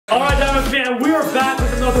Alright, Diamond fan, we are back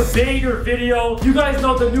with another banger video. You guys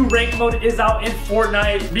know the new rank mode is out in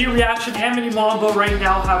Fortnite. Me, Reaction, and Mini Mamba right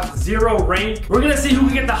now have 0 rank. We're gonna see who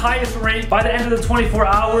can get the highest rank by the end of the 24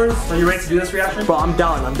 hours. Are you ready to do this, Reaction? Bro, I'm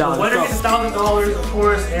down. The winner gets $1,000, of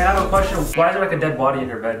course. And I have a question. Why is there like a dead body in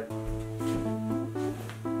your bed?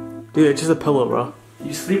 Dude, it's just a pillow, bro.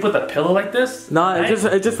 You sleep with a pillow like this? Nah, it's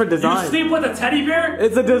just for design. You sleep with a teddy bear?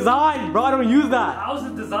 It's a design, bro. I don't use that. How's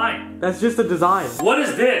it designed? That's just a design. What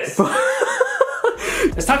is this?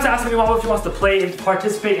 It's time to ask Mini Mamba if he wants to play and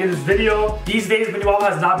participate in this video. These days, Mini Mamba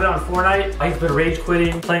has not been on Fortnite. He's been rage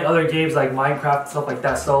quitting, playing other games like Minecraft, stuff like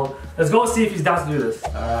that. So let's go see if he's down to do this.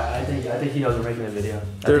 I think he knows we're making a video.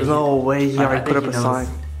 There's no way he already put up a sign.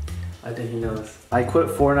 I think he knows. I quit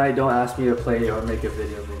Fortnite, don't ask me to play or make a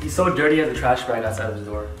video. He's so dirty, he has a trash bag outside of his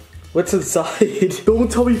door. What's inside?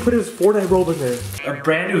 Don't tell me he put his Fortnite robe in there. A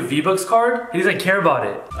brand new V-Bucks card? He doesn't care about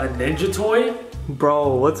it. A ninja toy?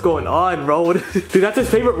 Bro, what's going on, bro? Dude, that's his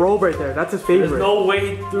favorite robe right there. That's his favorite. There's no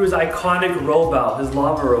way he threw his iconic robe out, his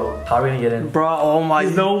lava robe. How are we gonna get in? Bro, oh my.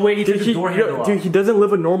 There's no way he took his door handle out. Dude, he doesn't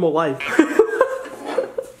live a normal life.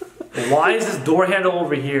 Why is this door handle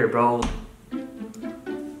over here, bro?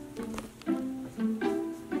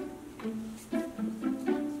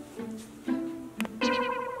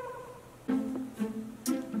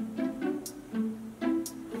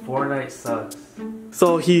 Fortnite sucks.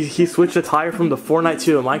 So he switched the tire from the Fortnite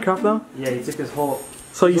to a Minecraft now? Yeah, he took his whole.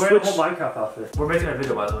 So he switched a whole Minecraft outfit. We're making a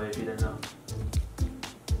video, by the way, if you didn't know.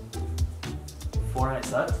 Fortnite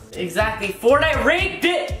sucks. Exactly. Fortnite ranked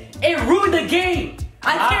it. It ruined the game.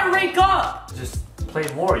 I can't rank up. Just play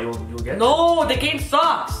more. You'll get. No, the game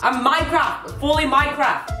sucks. I'm Minecraft. Fully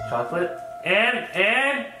Minecraft. Chocolate.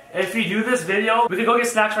 And if you do this video, we can go get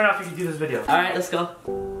snacks right now if you do this video. All right, let's go.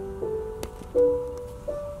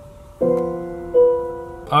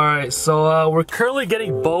 Alright, so we're currently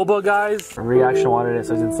getting boba, guys. Reaction wanted it,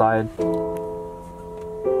 so it's inside.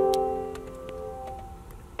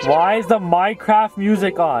 Why is the Minecraft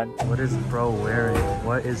music on? What is bro wearing?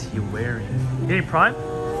 What is he wearing? You getting Prime?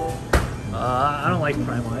 I don't like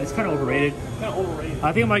Prime. It's kind of overrated.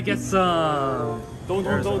 I think I might get some... Don't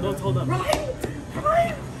tell them.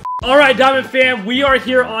 Prime! Alright, Diamond fam, we are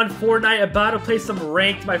here on Fortnite about to play some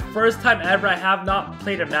ranked. My first time ever. I have not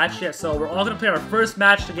played a match yet, so we're all gonna play our first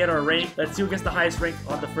match to get our rank. Let's see who gets the highest rank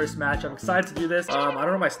on the first match. I'm excited to do this. I don't know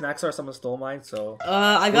where my snacks are. Someone stole mine, so.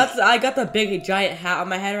 I got the big giant hat on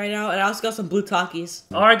my head right now, and I also got some blue Takis.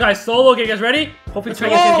 Alright, guys, solo. Okay, you guys ready? Hopefully, try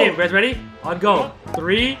to get this game. You guys ready? On go.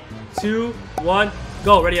 3, 2, 1,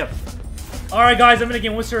 go. Ready up. Alright, guys, I'm in a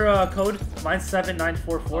game. What's your code? Mine's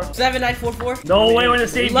 7944. 7944? No way we're in the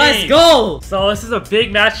same game. Let's go! So this is a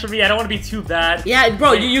big match for me. I don't want to be too bad. Yeah,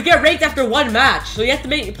 bro, you get ranked after one match, so you have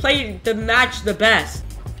to play the match the best.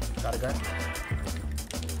 Got a gun.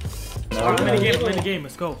 Alright, I'm in the game.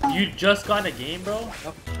 Let's go. You just got in a game, bro?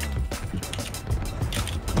 Yep.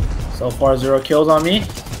 So far, 0 kills on me.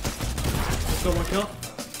 Let's go, 1 kill.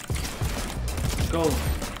 Let's go.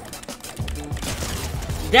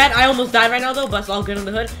 Dad, I almost died right now though, but it's all good in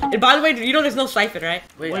the hood. And by the way, you know there's no siphon, right?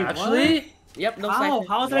 Wait actually? What? Yep, no siphon.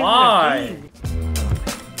 How is that Why?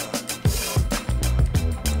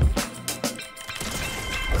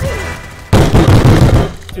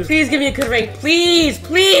 Please give me a good rank. Please,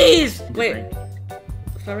 please! Wait.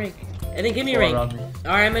 What's my rank? And then give me a rank. Alright,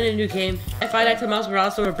 I'm in a new game. If I die to Miles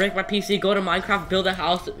Morales, I'm gonna break my PC, go to Minecraft, build a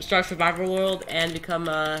house, start survival world, and become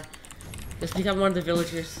just become one of the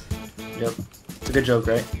villagers. Yep. It's a good joke,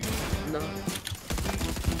 right? No.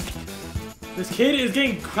 This kid is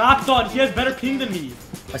getting crapped on. He has better ping than me.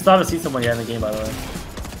 I still haven't seen someone yet in the game, by the way.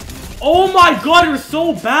 Oh my god, you're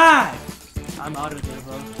so bad. I'm out of there,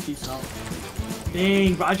 bro. Peace out.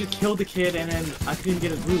 Dang, bro. I just killed the kid and then I couldn't even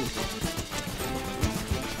get his loot.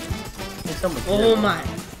 Oh my.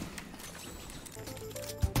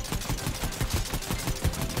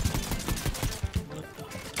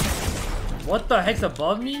 What the heck's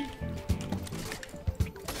above me?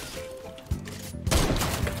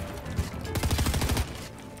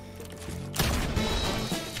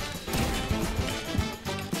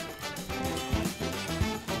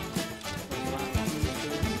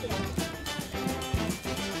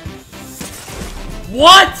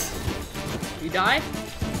 What? You die?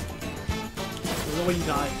 There's no way you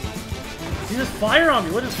die. He just fire on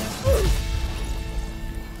me. What is?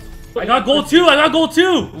 I got gold too. I got gold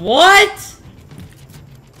too. What?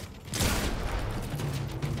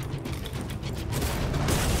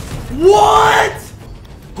 What?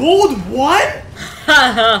 Gold what?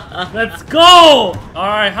 Let's go!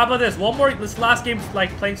 Alright, how about this? One more, this last game's like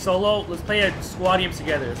playing solo. Let's play a squad games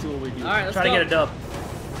together. Let's see what we do. Alright, let's try to go. get a dub.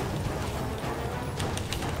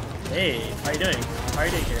 Hey, how you doing? How are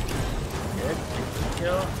you doing here? Good.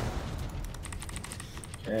 Kill.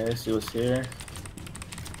 Okay, let's see what's here.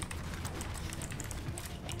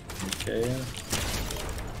 Okay.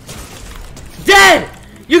 Dead!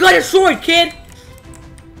 You got destroyed, kid!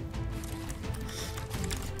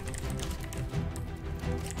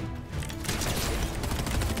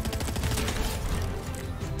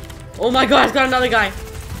 Oh my god, it's got another guy.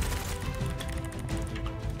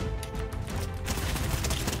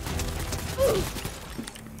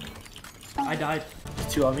 I died.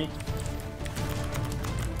 Two on me.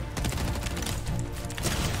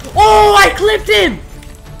 Oh, I clipped him!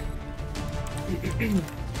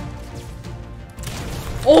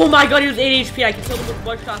 Oh my god, he was 8 HP. I can kill him with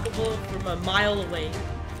one shotgun bullet from a mile away.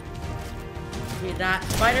 Give me that.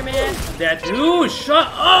 Spider-Man. That dude, shut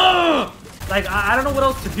up! Like, I don't know what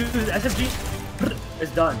else to do. SMG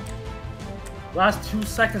is done. Last 2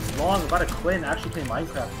 seconds long. I'm about to quit and actually play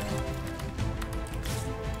Minecraft now.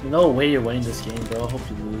 No way you're winning this game, bro. I hope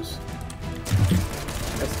you lose.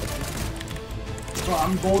 Bro,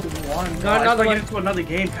 I'm golden 1. Bro. Got another I one. get into another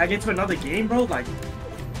game. Can I get to another game, bro? Like.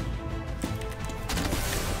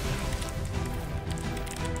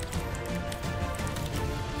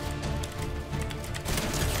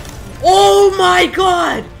 Oh my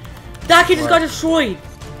god! That kid just got destroyed.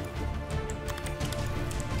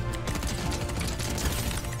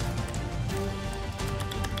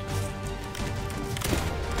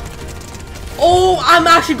 Oh, I'm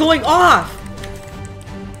actually going off.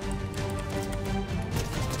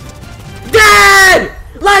 Dead!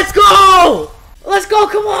 Let's go! Let's go,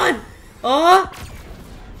 come on!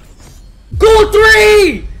 Goal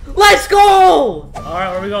 3! Let's go! Alright,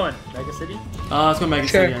 where are we going? Mega City? Let's go Mega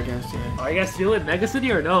City, I guess, yeah. Are you guys feeling Mega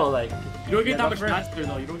City or no? Like, You don't get that much first. stats there,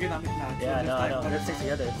 though. You don't get that much stats. yeah, no, I know. Let's stick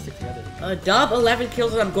together. Let's stick together. Dub 11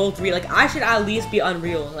 kills and I'm goal 3. Like, I should at least be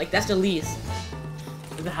Unreal. Like, that's the least.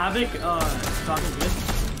 Is the Havoc, talking good?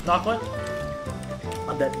 Knock one.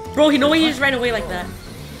 I'm dead. Bro, you know why he just ran away like that?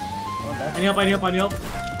 I'm dead. I need help, I need help, I need help.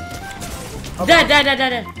 Dead.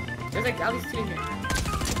 There's like at least 2 in here.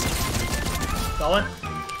 Got one.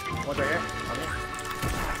 One's right here. On me.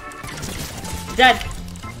 Dead.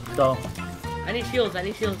 Go. I need shields, I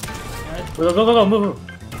need shields. Go, move.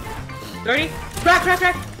 30. Crack.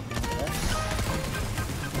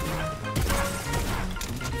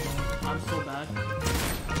 I'm so bad.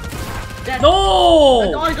 Dead. No!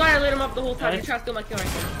 Oh my god, I lit him up the whole time. He's trying to steal my kill right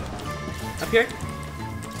there. Up here.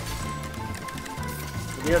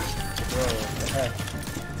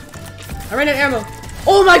 I ran out of ammo.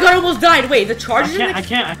 Oh my god, I almost died. Wait, the charges I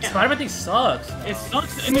can't. Spider-Man thing sucks. It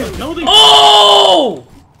sucks in this building. Oh!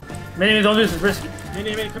 Mini, don't do this. It's risky.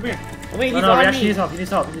 Mini, come here. Oh, wait, he's No, on Reaction me. needs help. He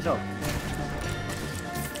needs help.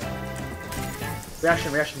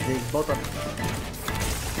 Reaction, they both on.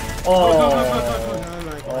 Go.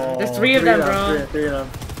 Oh, There's 3 of them, bro. 3 of them.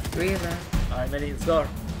 3 of them. Alright, Mini, let's go.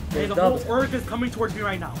 Hey, the whole earth is coming towards me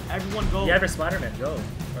right now. Everyone go. You have your Spider-Man, go.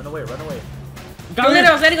 Run away. Go,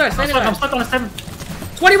 landing on us. I'm stuck on a 7.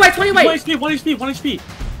 20 white. 1 HP.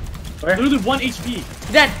 Where? Literally 1 HP.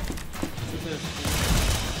 Dead.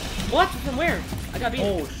 What? From where? I got beat.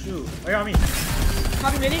 Oh, shoot. Where are me?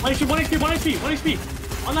 Copy mini. 1 HP.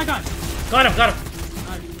 On that guy. Got him. Nice.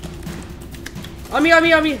 On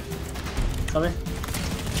me. Coming.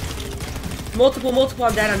 Multiple.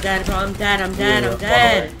 I'm dead, bro. I'm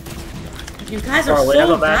dead. You guys are Oh, wait, I so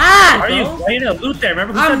go back. bad, Are you? bro. Why you in a loot there?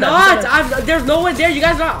 Remember who I'm said that? not. There's no one there. You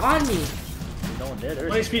guys are not on me. No one there. There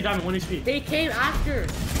 1 is. HP, Diamond, 1 HP. They came after.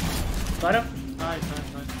 Got him. Nice.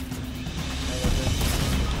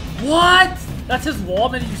 What? That's his wall,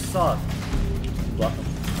 man. You suck. Block him.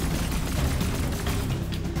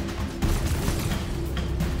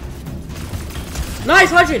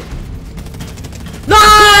 Nice, 100.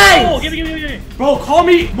 Nice. Oh, give me. Bro, call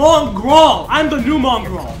me Mongrel. I'm the new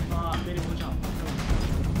Mongrel. Mini, watch out.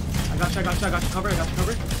 I got you. Cover.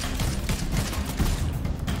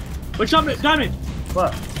 Watch out, Diamond.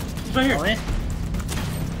 What? He's right here. On me?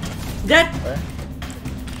 Dead. Where?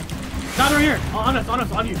 Diamond right here. On us,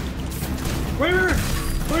 on you. Right.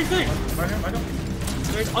 What do you think? Right here.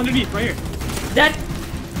 Right underneath, right here. Dead.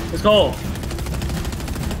 Let's go.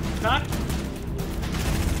 Got?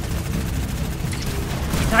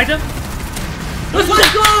 Tagged him. Let's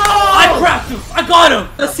go. I cracked him. I got him.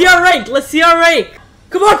 Let's see our rank.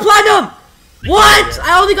 Come on, platinum. What?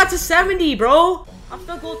 I only got to 70, bro. I'm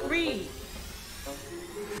still gold 3.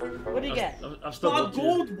 What do you get? I'm still Well,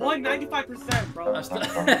 gold 2. gold 195%, bro.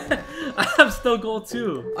 I'm still gold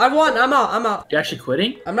 2. I won. I'm out. You actually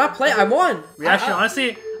quitting? I'm not playing. I won. Reaction,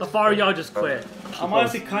 honestly, the far y'all just quit. I'm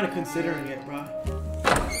honestly kind of considering it, bro.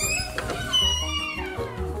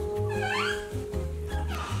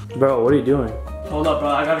 Bro, what are you doing? Hold up, bro.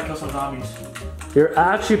 I gotta kill some zombies. You're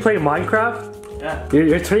actually playing Minecraft? Yeah.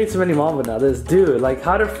 You're turning to Mini Mamba now. This dude, like,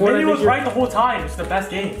 how did Fortnite? Mini was right the whole time. It's the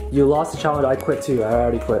best game. You lost the challenge. I quit too. I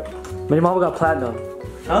already quit. Mini Mamba got platinum.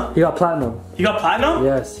 Huh? He got platinum. You got platinum?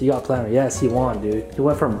 Yes, he got platinum. Yes, he won, dude. He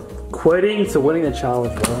went from quitting to winning the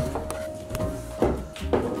challenge, bro.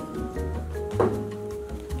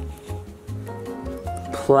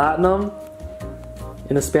 Platinum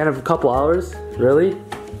in the span of a couple hours? Really?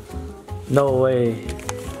 No way.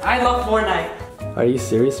 I love Fortnite. Are you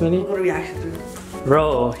serious, Mini? Go to Reaxtion 3.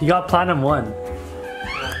 Bro, he got platinum 1.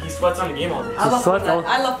 He sweats on the game all day. I love sweats Fortnite. all-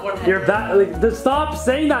 I love Fortnite. You're back. Like, stop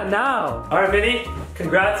saying that now. All right, Mini.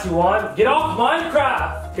 Congrats, you won. Get off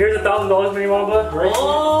Minecraft. Here's $1,000, Mini Mamba.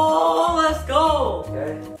 Oh, let's go.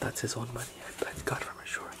 Okay. That's his own money. I got it from her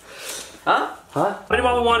shore. Huh? Huh? Mini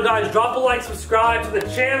Mamba won, guys. Drop a like, subscribe to the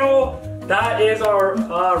channel. That is our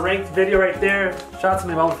ranked video right there. Shout out to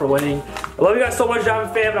Mini Mamba for winning. I love you guys so much,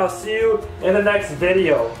 Diamond fam, and I'll see you in the next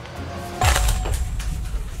video.